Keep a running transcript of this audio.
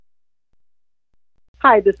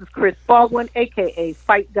Hi, this is Chris Baldwin, aka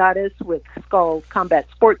Fight Goddess with Skull Combat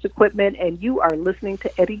Sports Equipment, and you are listening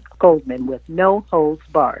to Eddie Goldman with No Holds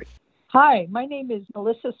Barred. Hi, my name is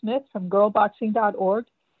Melissa Smith from girlboxing.org,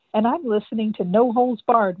 and I'm listening to No Holds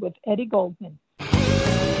Barred with Eddie Goldman.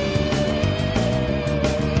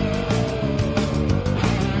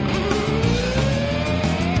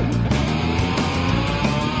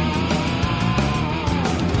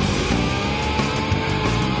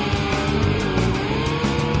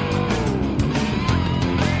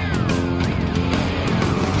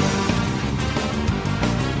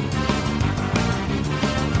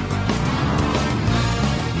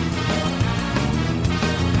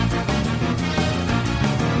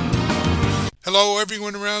 Hello,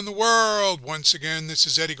 everyone around the world. Once again, this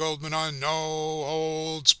is Eddie Goldman on No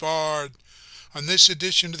Holds Barred. On this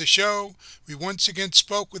edition of the show, we once again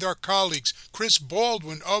spoke with our colleagues Chris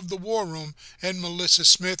Baldwin of The War Room and Melissa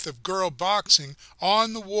Smith of Girl Boxing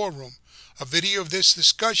on The War Room. A video of this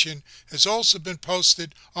discussion has also been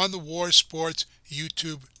posted on the War Sports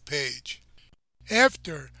YouTube page.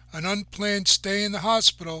 After an unplanned stay in the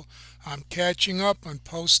hospital, I'm catching up on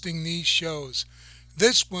posting these shows.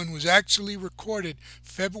 This one was actually recorded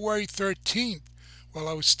February 13th while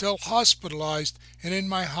I was still hospitalized and in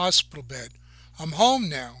my hospital bed. I'm home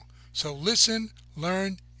now, so listen,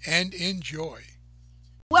 learn, and enjoy.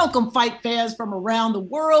 Welcome, fight fans from around the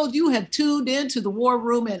world. You have tuned in to the War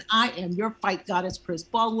Room, and I am your fight goddess, Chris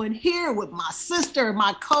Baldwin, here with my sister,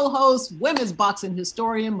 my co-host, women's boxing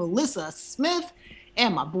historian, Melissa Smith,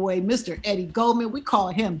 and my boy, Mr. Eddie Goldman. We call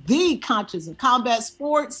him the Conscious of Combat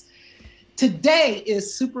Sports. Today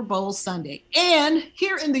is Super Bowl Sunday, and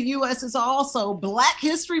here in the U.S. is also Black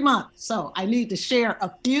History Month. So I need to share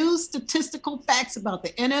a few statistical facts about the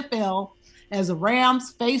NFL as the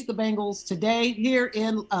Rams face the Bengals today here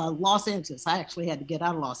in Los Angeles. I actually had to get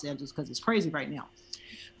out of Los Angeles because it's crazy right now.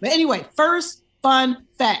 But anyway, first fun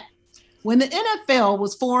fact. When the NFL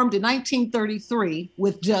was formed in 1933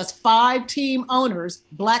 with just 5 team owners,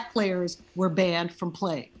 Black players were banned from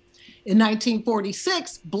playing. In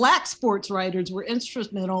 1946, Black sports writers were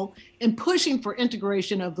instrumental in pushing for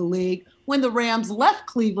integration of the league when the Rams left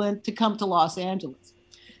Cleveland to come to Los Angeles.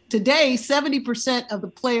 Today, 70% of the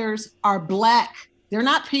players are Black. They're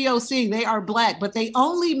not POC, they are Black, but they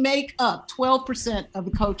only make up 12% of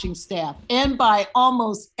the coaching staff. And by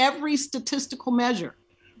almost every statistical measure,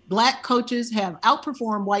 Black coaches have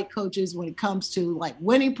outperformed white coaches when it comes to like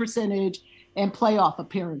winning percentage and playoff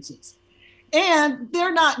appearances. And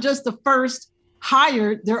they're not just the first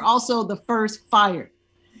hired, they're also the first fired.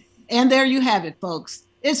 And there you have it, folks.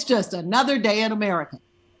 It's just another day in America.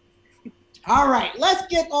 All right, let's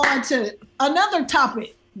get on to another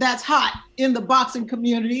topic that's hot in the boxing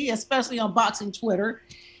community, especially on boxing Twitter.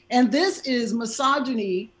 And this is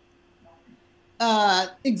misogyny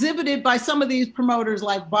exhibited by some of these promoters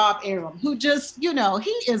like Bob Arum, who just, he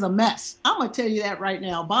is a mess. I'm going to tell you that right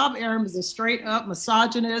now. Bob Arum is a straight up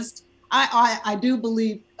misogynist. I do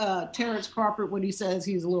believe Terrence Crawford when he says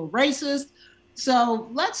he's a little racist. So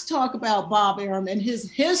let's talk about Bob Arum and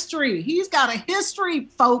his history. He's got a history,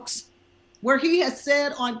 folks, where he has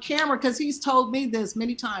said on camera, because he's told me this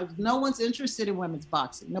many times, no one's interested in women's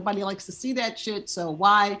boxing. Nobody likes to see that shit, so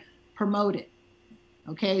why promote it?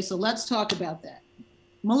 Okay, so let's talk about that.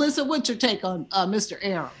 Melissa, what's your take on Mr.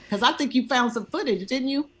 Arum? Because I think you found some footage, didn't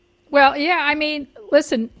you? Well, yeah, I mean,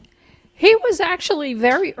 listen, he was actually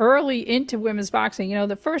very early into women's boxing.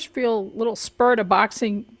 The first real little spurt of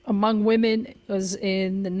boxing among women was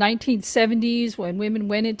in the 1970s when women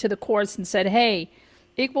went into the courts and said, hey,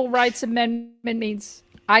 equal rights amendment means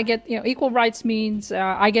equal rights means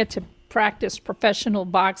I get to practice professional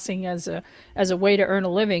boxing as a way to earn a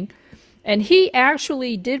living. And he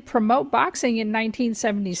actually did promote boxing in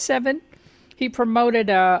 1977. He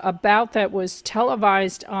promoted a bout that was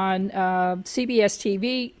televised on CBS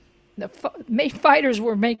TV. The fighters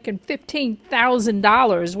were making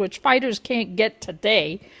 $15,000, which fighters can't get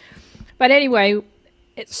today. But anyway,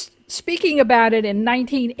 speaking about it in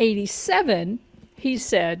 1987, he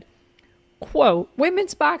said, quote,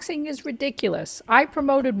 women's boxing is ridiculous. I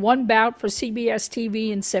promoted one bout for CBS TV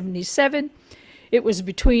in 77. It was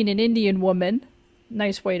between an Indian woman,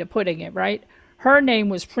 nice way of putting it, right? Her name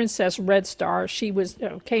was Princess Red Star. She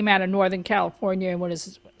came out of Northern California and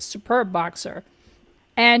was a superb boxer.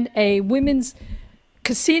 And a women's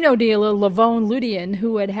casino dealer, Lavone Ludian,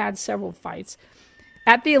 who had had several fights,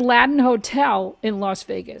 at the Aladdin Hotel in Las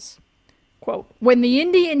Vegas. Quote, when the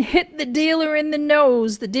Indian hit the dealer in the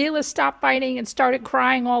nose, the dealer stopped fighting and started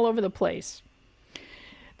crying all over the place.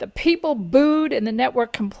 The people booed and the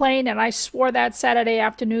network complained, and I swore that Saturday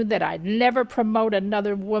afternoon that I'd never promote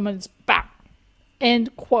another woman's bout.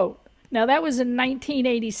 End quote. Now, that was in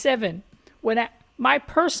 1987 when my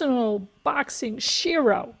personal boxing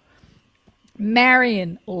shiro,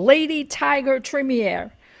 Marion Lady Tiger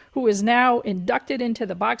Tremier, who is now inducted into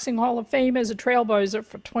the Boxing Hall of Fame as a trailblazer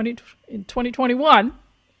for 2021,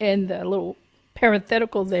 and the little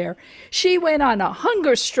parenthetical there, she went on a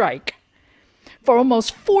hunger strike for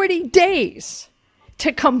almost 40 days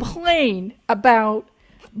to complain about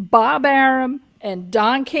Bob Arum and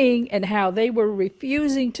Don King and how they were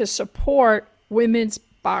refusing to support women's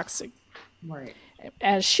boxing. Right.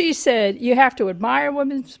 As she said, you have to admire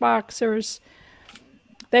women's boxers.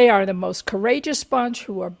 They are the most courageous bunch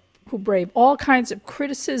who brave all kinds of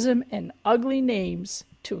criticism and ugly names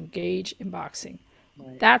to engage in boxing.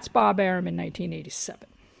 Right. That's Bob Arum in 1987.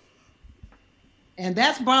 And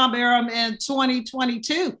that's Bob Arum in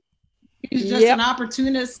 2022. He's just an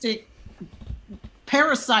opportunistic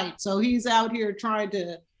parasite. So he's out here trying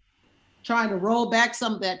to roll back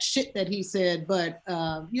some of that shit that he said. But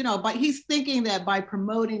but he's thinking that by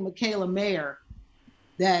promoting Michaela Mayer,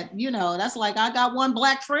 that, that's like, I got one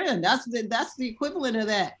black friend. That's the equivalent of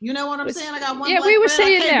that. You know what I'm saying? I got one black we were friend.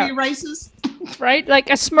 saying I can't that. be racist. Right?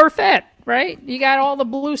 Like a Smurfette, right? You got all the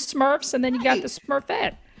blue Smurfs and then you got the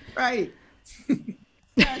Smurfette. Right.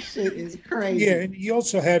 That shit is crazy. Yeah, and he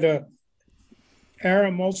also had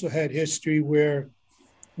Arum also had history where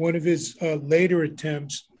one of his later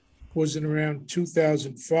attempts was in around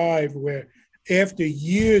 2005, where after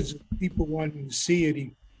years of people wanting to see it,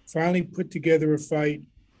 he finally put together a fight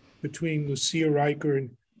between Lucia Riker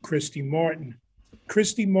and Christy Martin.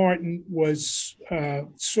 Christy Martin was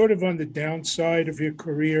sort of on the downside of her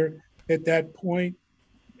career at that point,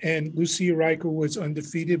 and Lucia Riker was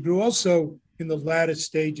undefeated, but also in the latter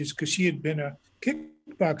stages because she had been a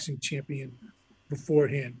kickboxing champion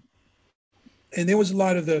beforehand. And there was a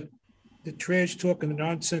lot of the trash talk and the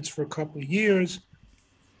nonsense for a couple of years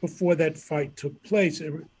before that fight took place.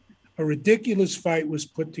 A ridiculous fight was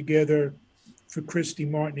put together for Christy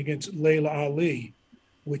Martin against Layla Ali,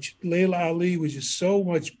 which Layla Ali was just so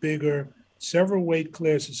much bigger, several weight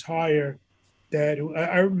classes higher, that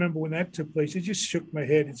I remember when that took place, it just shook my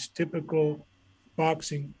head. It's typical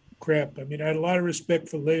boxing crap. I mean, I had a lot of respect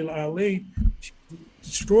for Layla Ali. She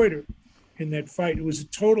destroyed her in that fight. It was a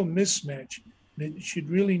total mismatch. It should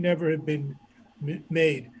really never have been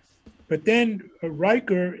made. But then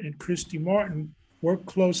Riker and Christy Martin worked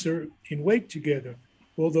closer in weight together,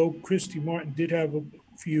 although Christy Martin did have a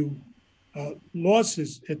few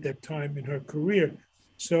losses at that time in her career.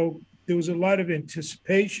 So there was a lot of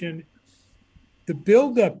anticipation. The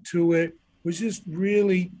buildup to it was just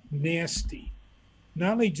really nasty.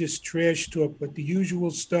 Not only just trash talk, but the usual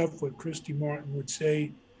stuff where Christy Martin would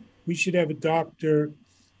say, we should have a doctor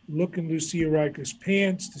look in Lucia Riker's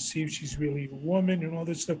pants to see if she's really a woman and all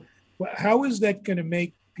this stuff. Well, how is that going to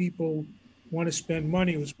make people want to spend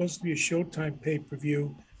money? It was supposed to be a Showtime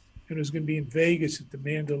pay-per-view, and it was going to be in Vegas at the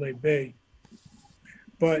Mandalay Bay.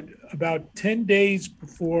 But about 10 days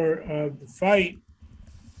before the fight,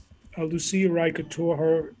 Lucia Riker tore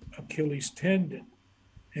her Achilles tendon.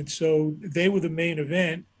 And so they were the main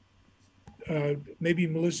event. Maybe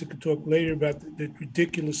Melissa could talk later about the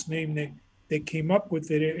ridiculous name they came up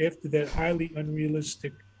with it after that highly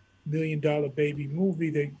unrealistic $1 Million Baby movie.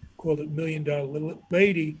 They called it $1 Million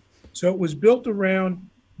Lady. So it was built around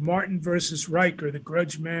Martin versus Riker, the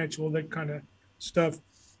grudge match, all that kind of stuff.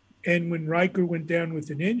 And when Riker went down with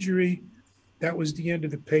an injury, that was the end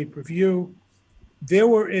of the pay-per-view. There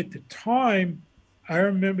were, at the time, I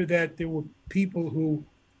remember that there were people who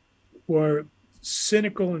were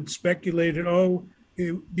cynical and speculated,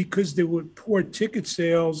 because there were poor ticket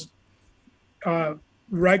sales,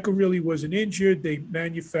 Riker really wasn't injured. They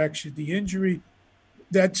manufactured the injury.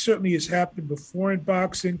 That certainly has happened before in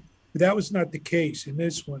boxing, but that was not the case in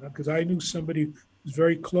this one, because I knew somebody who was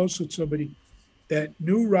very close with somebody that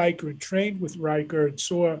knew Riker and trained with Riker and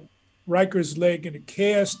saw Riker's leg in a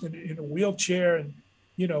cast and in a wheelchair, and,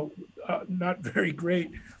 not very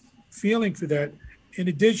great feeling for that. In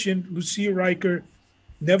addition, Lucia Riker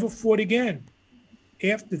never fought again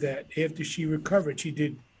after that, after she recovered. She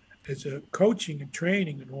did as a coaching and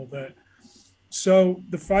training and all that. So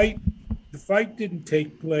the fight didn't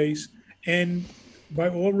take place. And by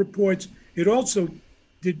all reports, it also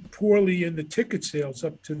did poorly in the ticket sales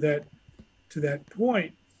up to that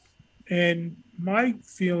point. And my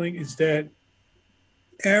feeling is that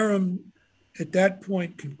Arum at that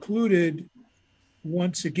point concluded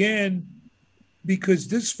once again, because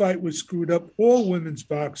this fight was screwed up, all women's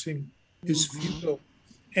boxing is futile.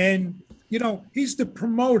 And, he's the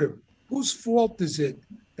promoter. Whose fault is it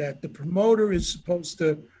that the promoter is supposed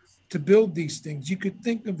to build these things? You could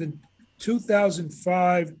think of the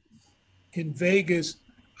 2005 in Vegas,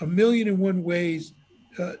 a million and one ways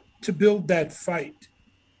to build that fight.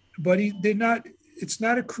 But they're not. It's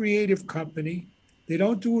not a creative company. They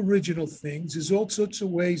don't do original things. There's all sorts of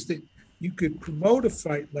ways that you could promote a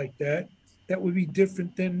fight like that. That would be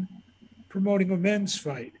different than promoting a men's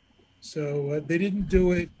fight. So they didn't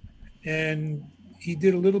do it, and he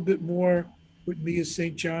did a little bit more with Mia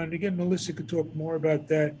St. John. Again, Melissa could talk more about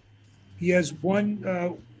that. He has one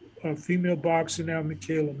female boxer now,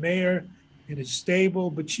 Michaela Mayer, in his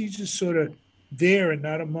stable, but she's just sort of there and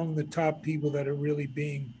not among the top people that are really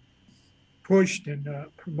being pushed and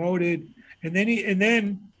promoted. And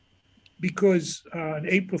then because on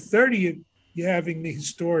April 30th, you're having the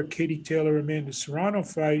historic Katie Taylor-Amanda Serrano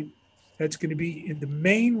fight. That's going to be in the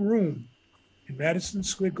main room in Madison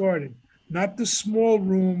Square Garden, not the small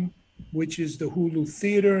room, which is the Hulu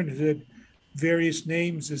Theater and has had various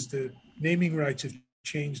names as the naming rights have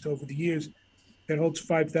changed over the years, that holds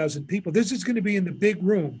 5,000 people. This is going to be in the big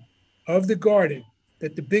room of the Garden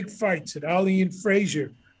that the big fights at Ali and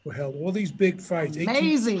Frazier were held. All these big fights.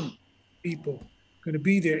 Amazing. People going to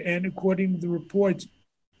be there. And according to the reports,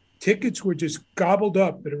 tickets were just gobbled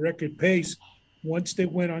up at a record pace once they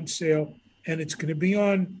went on sale. And it's going to be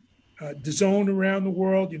on DAZN around the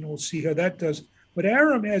world. We'll see how that does. But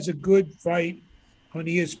Arum has a good fight on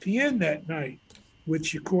ESPN that night with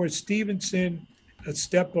Shakur Stevenson, a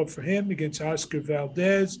step up for him against Oscar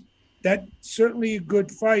Valdez. That's certainly a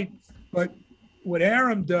good fight. But what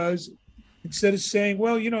Arum does, instead of saying,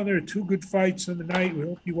 well, there are two good fights on the night, we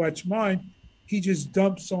hope you watch mine, he just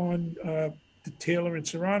dumps on the Taylor and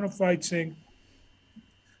Serrano fight, saying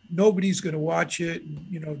nobody's going to watch it,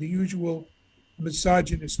 and, the usual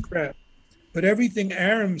misogynist crap. But everything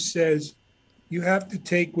Arum says, you have to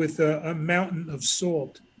take with a mountain of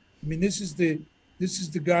salt. I mean, this is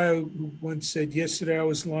the guy who once said, yesterday I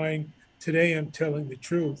was lying, today I'm telling the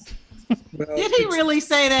truth. Well, did he really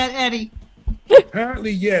say that, Eddie?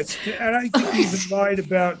 Apparently, yes. And I think he even lied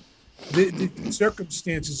about the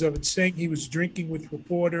circumstances of it, saying he was drinking with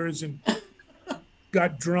reporters and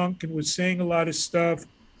got drunk and was saying a lot of stuff,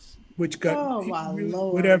 which got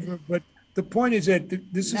whatever. But the point is that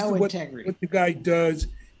this is what the guy does.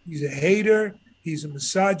 He's a hater. He's a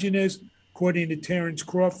misogynist. According to Terrence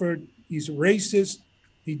Crawford, he's a racist.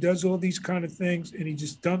 He does all these kind of things, and he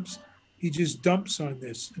just dumps on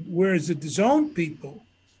this. Whereas the DAZN people,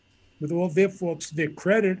 with all their faults to their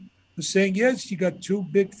credit, are saying, yes, you got two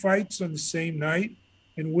big fights on the same night,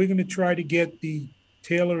 and we're going to try to get the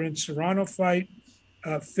Taylor and Serrano fight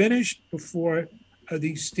finished before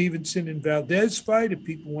the Stevenson and Valdez fight, if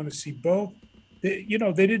people want to see both. They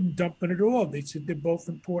didn't dump it at all. They said they're both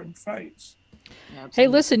important fights. Hey,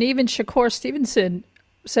 listen, even Shakur Stevenson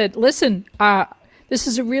said, listen, this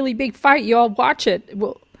is a really big fight. You all watch it,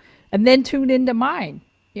 and then tune into mine.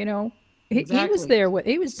 He was there.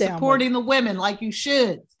 He was down supporting the women like you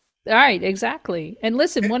should. All right, exactly. And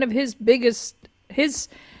listen, one of his biggest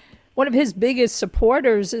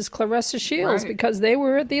supporters is Claressa Shields, right, because they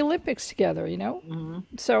were at the Olympics together. Mm-hmm.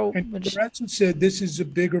 So and Claressa said this is a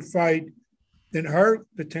bigger fight than her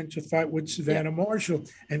potential fight with Savannah Marshall.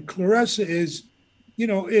 And Claressa is,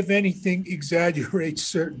 if anything, exaggerates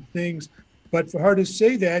certain things. But for her to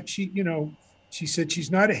say that, she said she's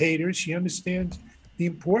not a hater. She understands the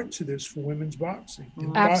importance of this for women's boxing.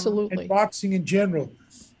 Mm-hmm. Absolutely. And boxing in general.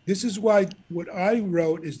 This is why what I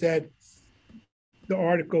wrote is that the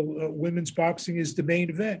article, Women's Boxing is the main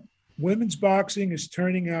event. Women's boxing is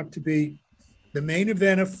turning out to be the main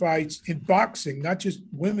event of fights in boxing, not just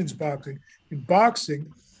women's boxing, in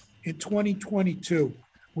boxing in 2022.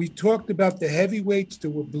 We talked about the heavyweights that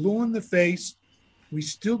were blue in the face. We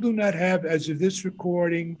still do not have, as of this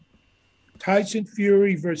recording, Tyson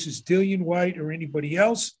Fury versus Dillian White or anybody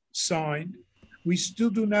else signed. We still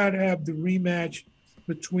do not have the rematch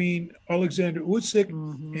between Alexander Usyk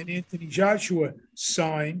and Anthony Joshua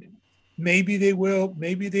signed. Maybe they will,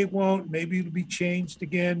 maybe they won't, maybe it'll be changed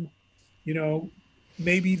again.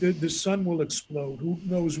 Maybe the sun will explode. Who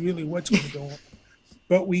knows really what's going to go on?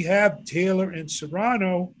 But we have Taylor and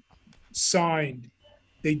Serrano signed.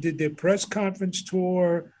 They did their press conference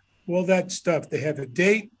tour, all that stuff. They have a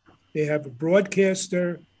date, they have a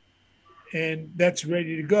broadcaster, and that's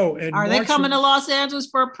ready to go. And are they coming to Los Angeles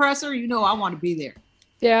for a presser? I want to be there.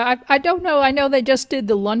 Yeah, I don't know. I know they just did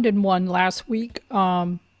the London one last week.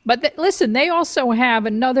 But listen, they also have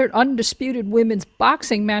another undisputed women's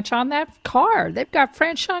boxing match on that card. They've got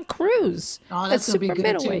Franchon Cruz. Oh, that's going to be good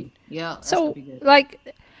middleweight. Too. Yeah. So,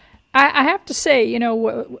 I have to say,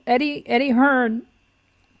 Eddie Hearn,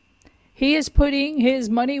 he is putting his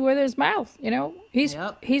money where his mouth.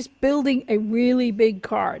 He's building a really big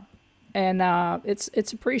card, and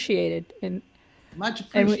it's appreciated and Much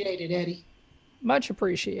appreciated, Eddie. much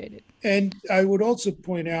appreciated. And I would also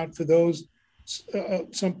point out for those,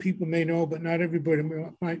 some people may know, but not everybody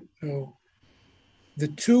might know, the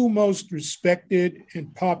two most respected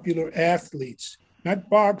and popular athletes, not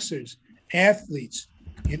boxers, athletes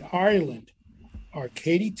in Ireland are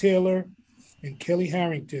Katie Taylor and Kelly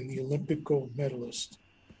Harrington, the Olympic gold medalist.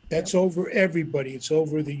 That's over everybody. It's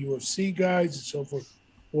over the UFC guys. It's over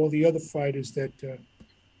all the other fighters that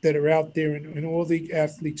are out there and all the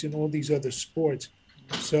athletes in all these other sports.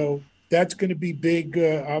 So that's going to be big,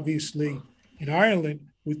 obviously, in Ireland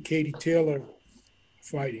with Katie Taylor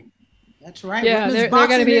fighting. That's right. Yeah, Women's they're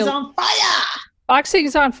boxing gonna be is on fire. Boxing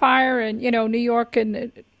is on fire, and New York,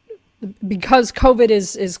 and because COVID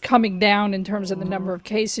is coming down in terms of the number of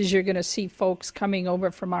cases, you're going to see folks coming over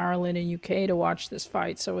from Ireland and UK to watch this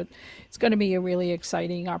fight. So it's going to be a really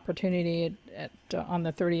exciting opportunity on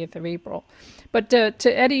the 30th of April. But to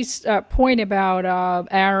Eddie's point about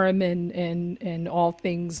Arum and all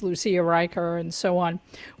things Lucia Riker and so on,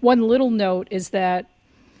 one little note is that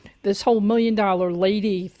this whole $1 Million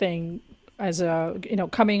Lady thing, as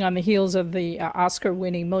coming on the heels of the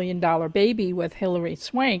Oscar-winning $1 Million Baby with Hilary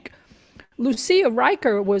Swank, Lucia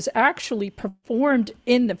Riker was actually performed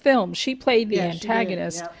in the film. She played the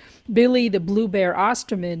antagonist, Billy the Blue Bear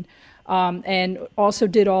Osterman, and also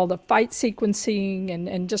did all the fight sequencing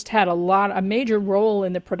and just had a major role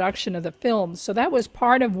in the production of the film. So that was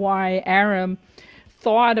part of why Arum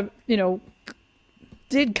thought of,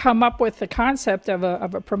 did come up with the concept of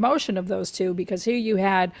a promotion of those two, because here you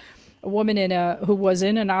had a woman who was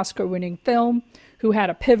in an Oscar-winning film, who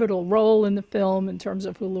had a pivotal role in the film in terms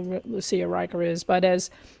of who Lucia Riker is. But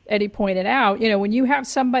as Eddie pointed out, when you have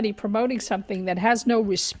somebody promoting something that has no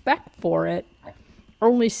respect for it,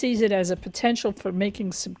 only sees it as a potential for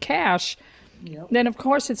making some cash, then of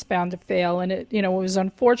course it's bound to fail. And it was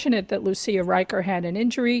unfortunate that Lucia Riker had an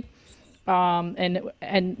injury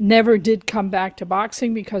and never did come back to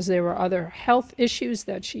boxing because there were other health issues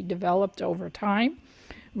that she developed over time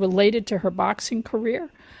related to her boxing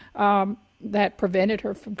career that prevented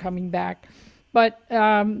her from coming back. But,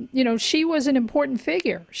 she was an important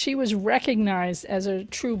figure. She was recognized as a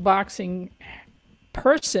true boxing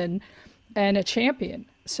person and a champion.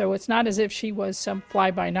 So it's not as if she was some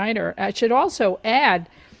fly-by-nighter. I should also add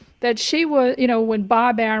that she was, when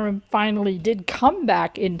Bob Arum finally did come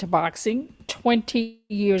back into boxing 20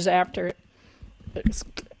 years after,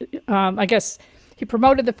 I guess he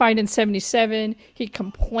promoted the fight in 1977. He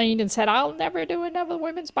complained and said, I'll never do another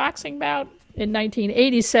women's boxing bout in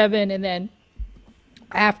 1987. And then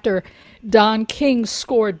after Don King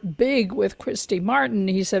scored big with Christy Martin,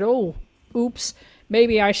 he said, oh, oops,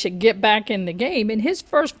 maybe I should get back in the game. And his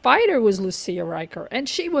first fighter was Lucia Riker, and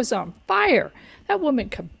she was on fire. That woman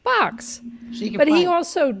could box. But he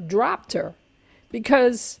also dropped her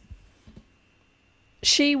because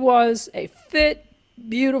she was a fit,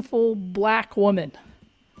 beautiful black woman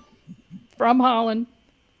from Holland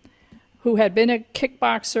who had been a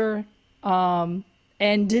kickboxer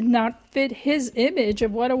and did not fit his image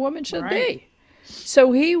of what a woman should be.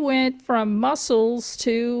 So he went from muscles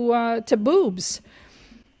to boobs.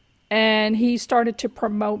 And he started to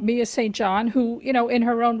promote Mia St. John, who, in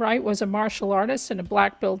her own right was a martial artist and a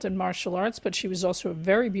black belt in martial arts, but she was also a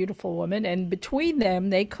very beautiful woman. And between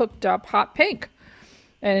them, they cooked up Hot Pink.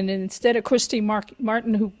 And instead of Christy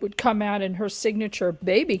Martin, who would come out in her signature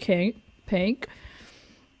baby pink,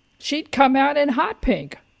 she'd come out in hot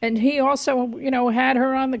pink. And he also, had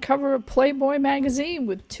her on the cover of Playboy magazine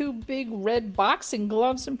with two big red boxing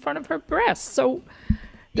gloves in front of her breasts. So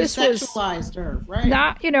this was sexualized her, right?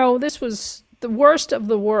 Not, this was the worst of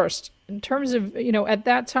the worst. In terms of, at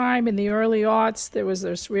that time in the early aughts, there was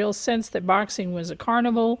this real sense that boxing was a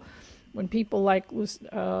carnival. When people like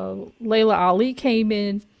Layla Ali came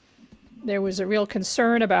in, there was a real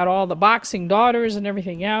concern about all the boxing daughters and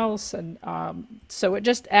everything else. And so it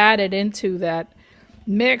just added into that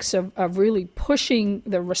mix of really pushing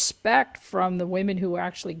the respect from the women who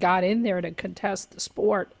actually got in there to contest the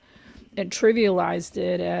sport and trivialized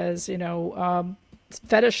it as,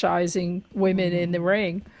 fetishizing women in the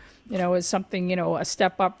ring, as something, a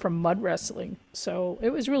step up from mud wrestling. So it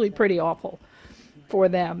was really pretty awful for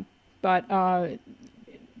them. But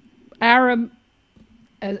Arum,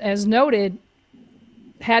 as noted,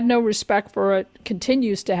 had no respect for it,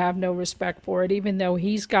 continues to have no respect for it, even though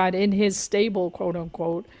he's got in his stable, quote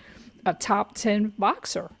unquote, a top 10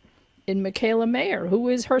 boxer in Michaela Mayer, who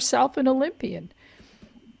is herself an Olympian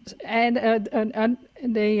and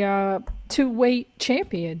a two-weight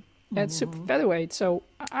champion at super featherweight. So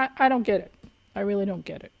I don't get it. I really don't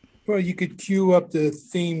get it. Well, you could cue up the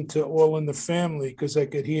theme to All in the Family because I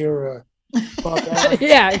could hear Bob Allen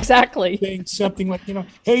Yeah, exactly. saying something like,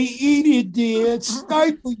 "Hey, eat it, dear.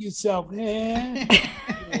 Stifle yourself, eh?"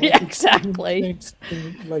 Yeah, exactly.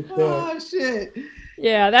 Something like that. Oh shit.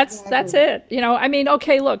 Yeah, that's Exactly. it. I mean,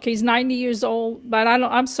 okay, look, he's 90 years old, but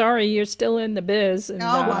I'm sorry, you're still in the biz, and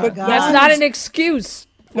Oh my But that's God. not an excuse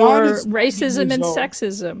Don for is 90 racism years and old.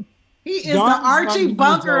 sexism. He is the Don is 90 Archie years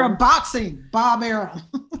Bunker of old. boxing, Bob Arum.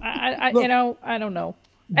 Look, I don't know.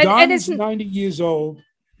 And Don it's is 90 years old,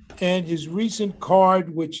 and his recent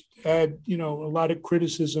card, which had, a lot of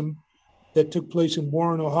criticism that took place in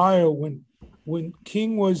Warren, Ohio, when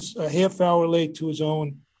King was a half hour late to his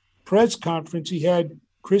own press conference, he had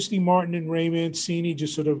Christy Martin and Ray Mancini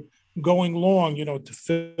just sort of going long, to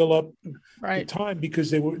fill up the right. time because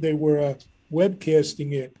they were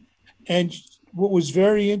webcasting it. And what was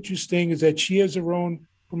very interesting is that she has her own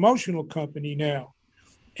promotional company now,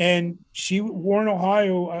 and Warren,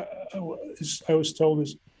 Ohio, I was told,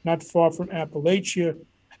 is not far from Appalachia,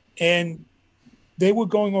 and they were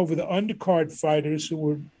going over the undercard fighters who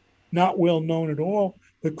were not well known at all.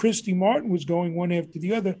 But Christy Martin was going one after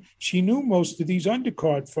the other. She knew most of these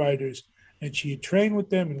undercard fighters, and she had trained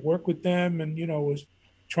with them and worked with them, and was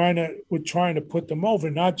trying to put them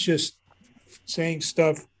over, not just saying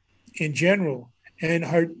stuff in general. And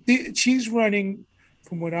she's running,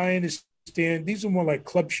 from what I understand, these are more like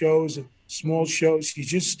club shows and small shows. She's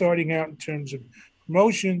just starting out in terms of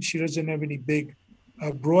promotion. She doesn't have any big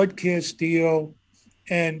broadcast deal.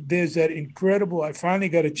 And there's that incredible, I finally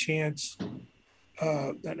got a chance,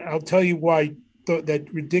 and I'll tell you why that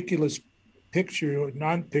ridiculous picture or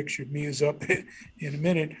non-picture me is up in a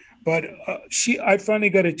minute. But I finally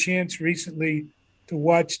got a chance recently to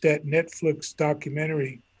watch that Netflix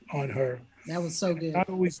documentary on her. That was so good. I'm not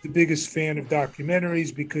always the biggest fan of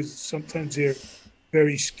documentaries because sometimes they're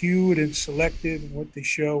very skewed and selective in what they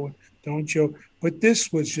show and don't show. But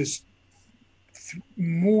this was just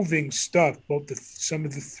moving stuff, both some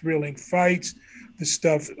of the thrilling fights, the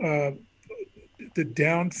stuff, the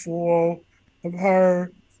downfall of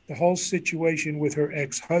her, the whole situation with her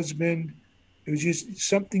ex-husband. It was just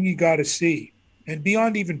something you got to see. And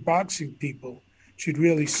beyond even boxing people should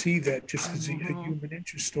really see that just as a human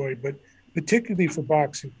interest story, but particularly for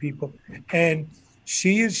boxing people. And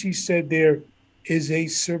she, as she said there, is a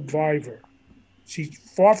survivor. She's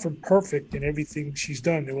far from perfect in everything she's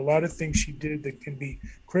done. There were a lot of things she did that can be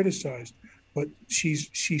criticized, but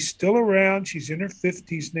she's still around. She's in her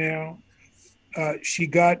 50s now. She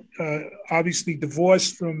got obviously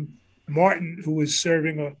divorced from Martin, who was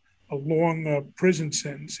serving a long prison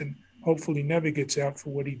sentence and hopefully never gets out for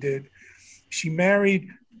what he did. She married,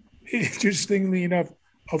 interestingly enough,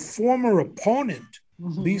 a former opponent,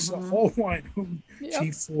 Lisa Holwine, whom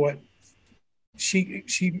she fought.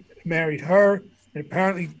 She married her, and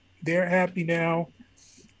apparently they're happy now.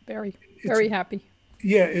 Very, very happy.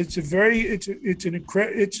 Yeah, it's just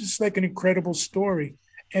like an incredible story,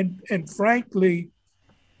 and frankly,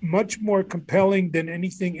 much more compelling than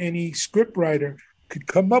anything any scriptwriter could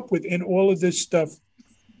come up with. And all of this stuff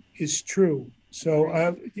is true.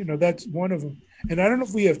 So that's one of them. And I don't know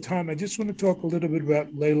if we have time. I just want to talk a little bit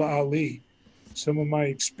about Laila Ali, some of my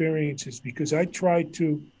experiences, because I try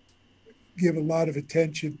to give a lot of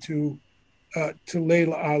attention to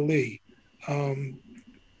Laila Ali.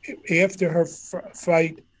 After her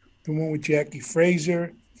fight, the one with Jackie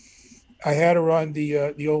Fraser, I had her on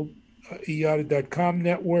the old IATA.com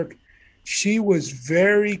network. She was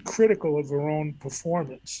very critical of her own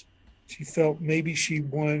performance. She felt maybe she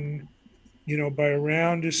won, by a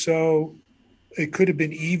round or so. It could have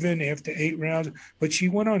been even after 8 rounds, but she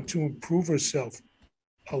went on to improve herself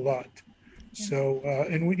a lot. So,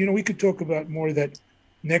 and we could talk about more of that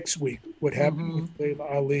next week, what happened with Laila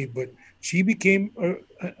Ali, but she became an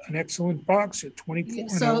excellent boxer,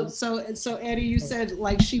 24. So Eddie, you said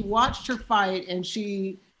like she watched her fight and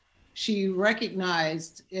she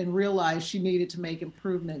recognized and realized she needed to make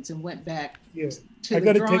improvements and went back to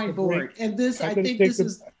the drawing board. And this, I think this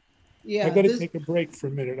is, I got to take a break for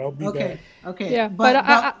a minute. I'll be back. Okay. Yeah,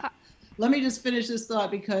 but let me just finish this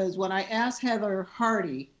thought, because when I asked Heather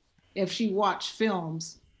Hardy if she watched film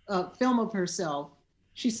of herself,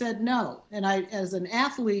 she said no. And I, as an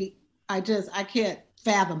athlete, I can't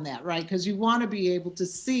fathom that, right? Because you want to be able to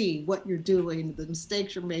see what you're doing, the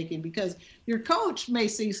mistakes you're making, because your coach may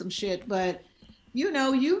see some shit, but you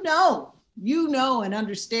know, and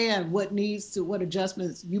understand what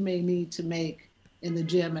adjustments you may need to make in the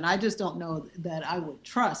gym. And I just don't know that I would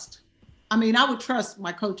trust. I mean, I would trust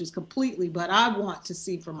my coaches completely, but I want to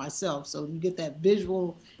see for myself. So you get that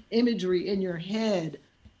visual imagery in your head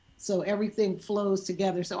so everything flows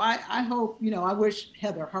together. So I hope, I wish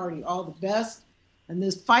Heather Hardy all the best in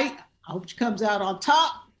this fight. I hope she comes out on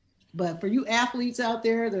top. But for you athletes out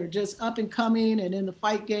there that are just up and coming and in the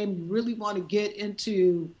fight game, you really want to get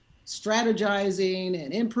into strategizing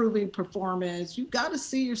and improving performance. You got to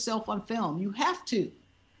see yourself on film. You have to.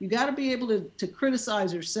 You got to be able to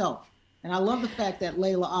criticize yourself. And I love the fact that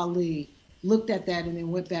Laila Ali looked at that and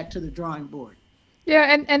then went back to the drawing board.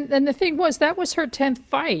 Yeah, and the thing was, that was her 10th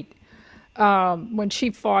fight when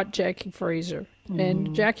she fought Jackie Frazier. Mm-hmm.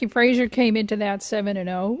 And Jackie Frazier came into that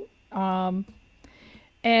 7-0.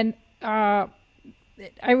 And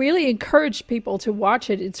I really encourage people to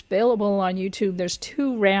watch it. It's available on YouTube. There's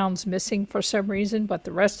 2 rounds missing for some reason, but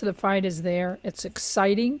the rest of the fight is there. It's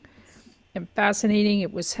exciting and fascinating.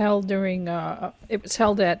 It was held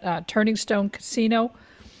at Turning Stone Casino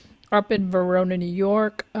up in Verona, New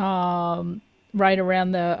York, right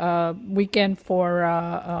around the weekend for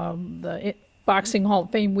the Boxing Hall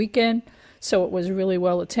of Fame weekend. So it was really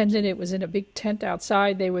well attended. It was in a big tent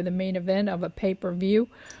outside. They were the main event of a pay-per-view.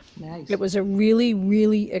 Nice. It was a really,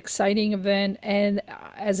 really exciting event. And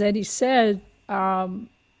as Eddie said,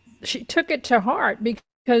 she took it to heart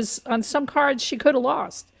because on some cards she could have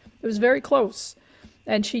lost. It was very close.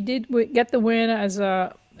 And she did get the win as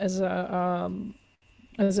a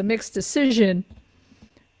mixed decision,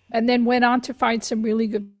 and then went on to fight some really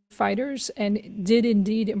good fighters and did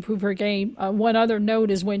indeed improve her game. One other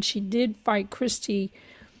note is when she did fight Christy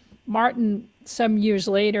Martin some years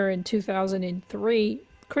later in 2003,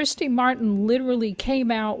 Christy Martin literally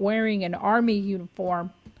came out wearing an army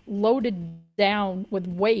uniform loaded down with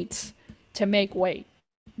weights to make weight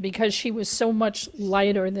because she was so much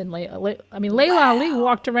lighter than Laila. I mean, Laila Ali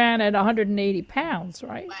walked around at 180 pounds,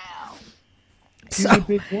 right? Wow. She's a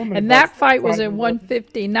big woman. And that fight was at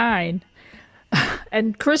 159.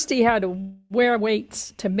 And Christy had to wear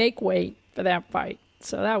weights to make weight for that fight.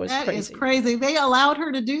 So that was crazy. That is crazy. They allowed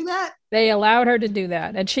her to do that? They allowed her to do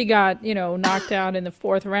that. And she got, knocked out in the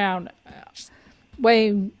 4th round.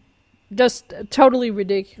 Just a totally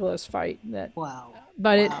ridiculous fight. Wow.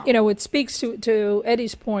 But it speaks to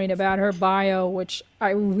Eddie's point about her bio, which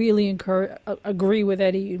I really agree with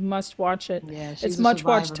Eddie. You must watch it. Yeah, it's much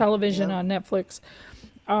watched television on Netflix.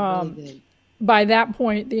 Really by that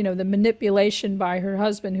point, the manipulation by her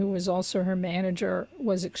husband, who was also her manager,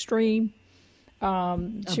 was extreme. She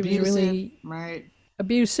was really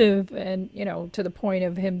abusive, and to the point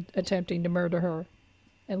of him attempting to murder her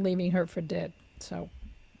and leaving her for dead. So,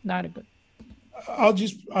 not a good. I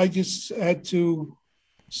just had to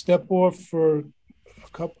step off for a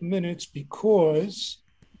couple minutes because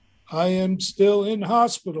I am still in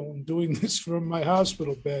hospital and doing this from my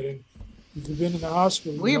hospital bed. And if you've been in the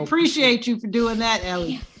hospital, we appreciate you for doing that,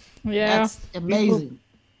 Ellie. Yeah, that's amazing.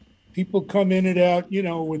 People come in and out,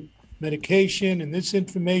 with medication and this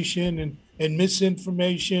information and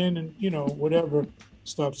misinformation and whatever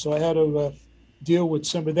stuff. So I had to deal with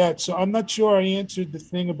some of that. So I'm not sure I answered the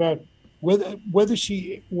thing about whether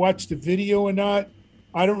she watched the video or not.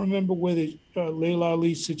 I don't remember whether Laila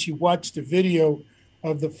Ali said she watched the video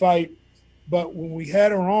of the fight, but when we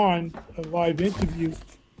had her on a live interview,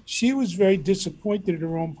 she was very disappointed in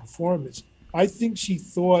her own performance. I think she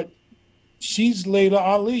thought she's Laila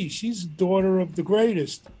Ali. She's the daughter of the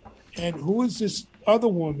greatest. And who is this other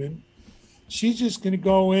woman? She's just going to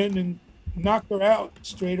go in and knock her out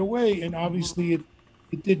straight away. And obviously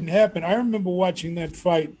it didn't happen. I remember watching that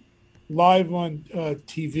fight live on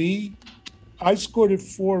TV. I scored it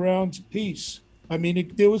 4 rounds apiece. I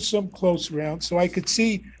mean, there was some close rounds, so I could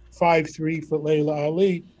see 5-3 for Laila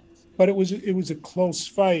Ali, but it was a close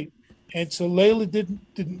fight, and so Laila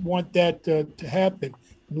didn't want that to happen.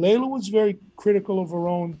 Laila was very critical of her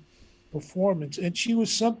own performance, and she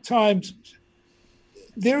was sometimes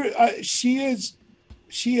there. She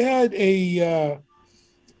had a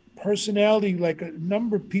personality like a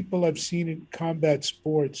number of people I've seen in combat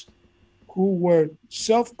sports, who were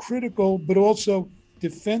self-critical, but also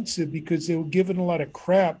defensive because they were given a lot of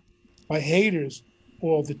crap by haters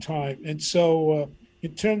all the time. And so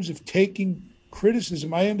in terms of taking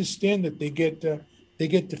criticism, I understand that they get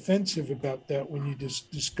defensive about that when you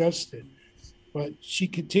discussed it. But she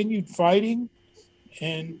continued fighting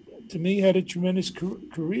and to me had a tremendous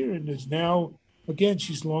career and is now, again,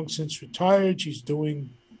 she's long since retired. She's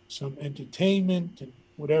doing some entertainment and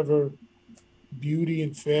whatever, beauty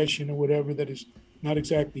and fashion or whatever, that is not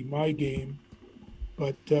exactly my game.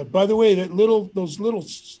 But by the way,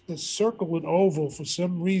 the circle and oval, for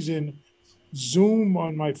some reason, Zoom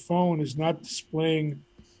on my phone is not displaying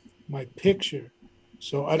my picture.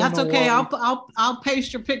 So I don't know. That's okay. Why. I'll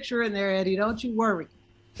paste your picture in there, Eddie. Don't you worry.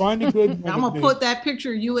 Find a good one. I'm gonna put that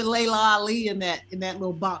picture of you and Layla Ali in that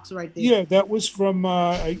little box right there. Yeah, that was from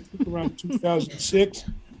I think around 2006.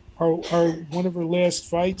 Our one of her last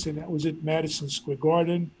fights, and that was at Madison Square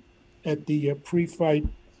Garden at the pre-fight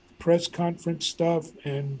press conference stuff.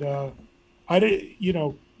 And I did,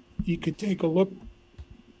 you could take a look.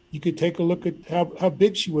 You could take a look at how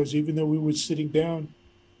big she was, even though we were sitting down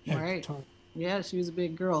at the time. Yeah, she was a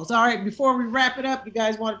big girl. So, all right, before we wrap it up, you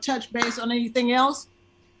guys want to touch base on anything else?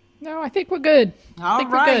 No, I think we're good.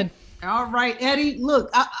 All right, Eddie. Look,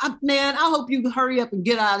 I hope you hurry up and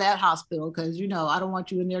get out of that hospital because I don't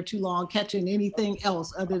want you in there too long catching anything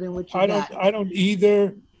else other than what you got. I don't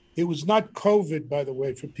either. It was not COVID, by the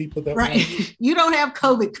way, for people that right. You don't have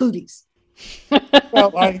COVID cooties.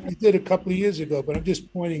 Well, I did a couple of years ago, but I'm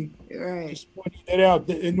just pointing that out.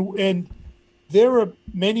 And there are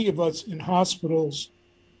many of us in hospitals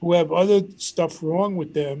who have other stuff wrong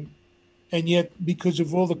with them, and yet because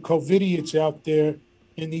of all the COVIDiots out there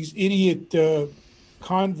and these idiot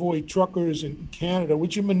convoy truckers in Canada,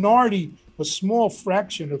 which are a small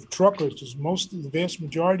fraction of truckers, because the vast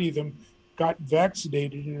majority of them got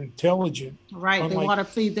vaccinated and intelligent. Right, they want to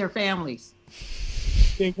feed their families.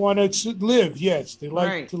 They want to live, yes. They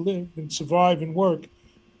like to live and survive and work.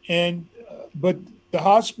 And but the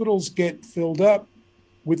hospitals get filled up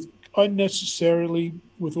unnecessarily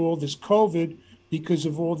with all this COVID because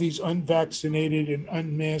of all these unvaccinated and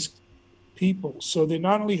unmasked people. So they're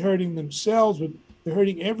not only hurting themselves, but they're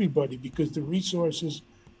hurting everybody because the resources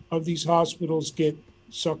of these hospitals get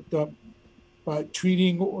sucked up by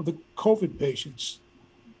treating all the COVID patients.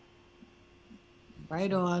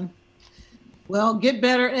 Right on. Well, get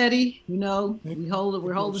better, Eddie. We're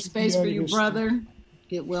holding space for you, brother.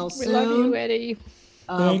 Get well soon. We love you, Eddie.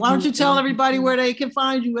 Why don't you tell everybody where they can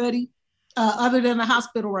find you, Eddie, other than the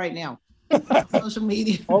hospital right now? Social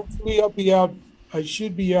media. Hopefully I'll be out. I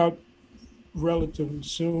should be out relatively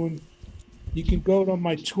soon. You can go to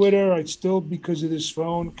my Twitter. I still, because of this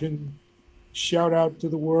phone, can shout out to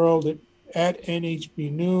the world at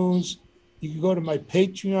NHB News. You can go to my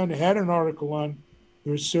Patreon. I had an article on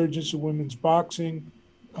the resurgence of women's boxing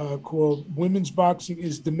called Women's Boxing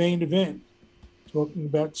is the Main Event, talking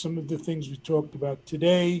about some of the things we talked about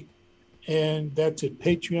today. And that's at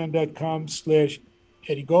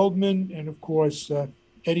patreon.com/Eddie Goldman. And of course,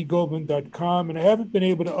 EddieGoldman.com. And I haven't been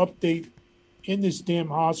able to update in this damn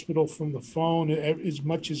hospital from the phone as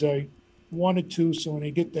much as I wanted to. So when I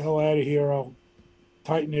get the hell out of here, I'll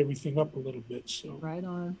tighten everything up a little bit. So right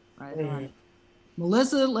on.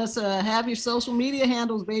 Melissa, let's have your social media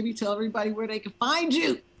handles, baby. Tell everybody where they can find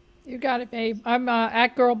you. You got it, babe. I'm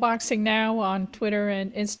at Girl Boxing Now on Twitter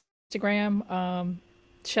and Instagram.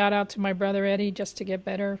 Shout out to my brother Eddie, just to get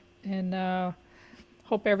better, and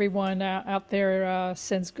hope everyone out there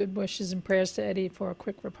sends good wishes and prayers to Eddie for a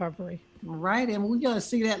quick recovery. All right, and we're going to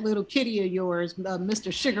see that little kitty of yours,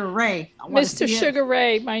 Mr. Sugar Ray. Mr. Sugar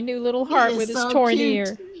Ray, my new little heart with his torn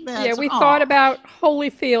ear. We thought about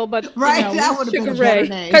Holyfield, but that would have been a better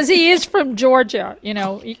name. Because he is from Georgia.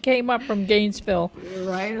 He came up from Gainesville.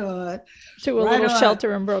 Right on. To a little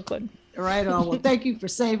shelter in Brooklyn. Right on. Well, thank you for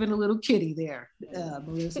saving a little kitty there,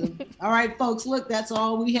 Melissa. All right, folks, look, that's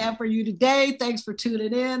all we have for you today. Thanks for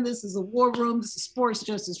tuning in. This is the War Room. This is Sports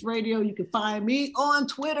Justice Radio. You can find me on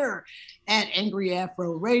Twitter at Angry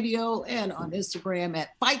Afro Radio and on Instagram at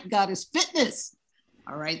Fight Goddess Fitness.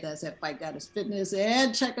 All right, that's at Fight Goddess Fitness.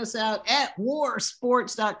 And check us out at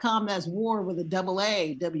warsports.com. That's war with a double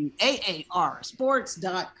A, WAAR,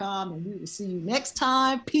 sports.com. And we will see you next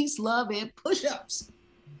time. Peace, love, and push-ups.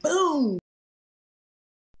 Boom.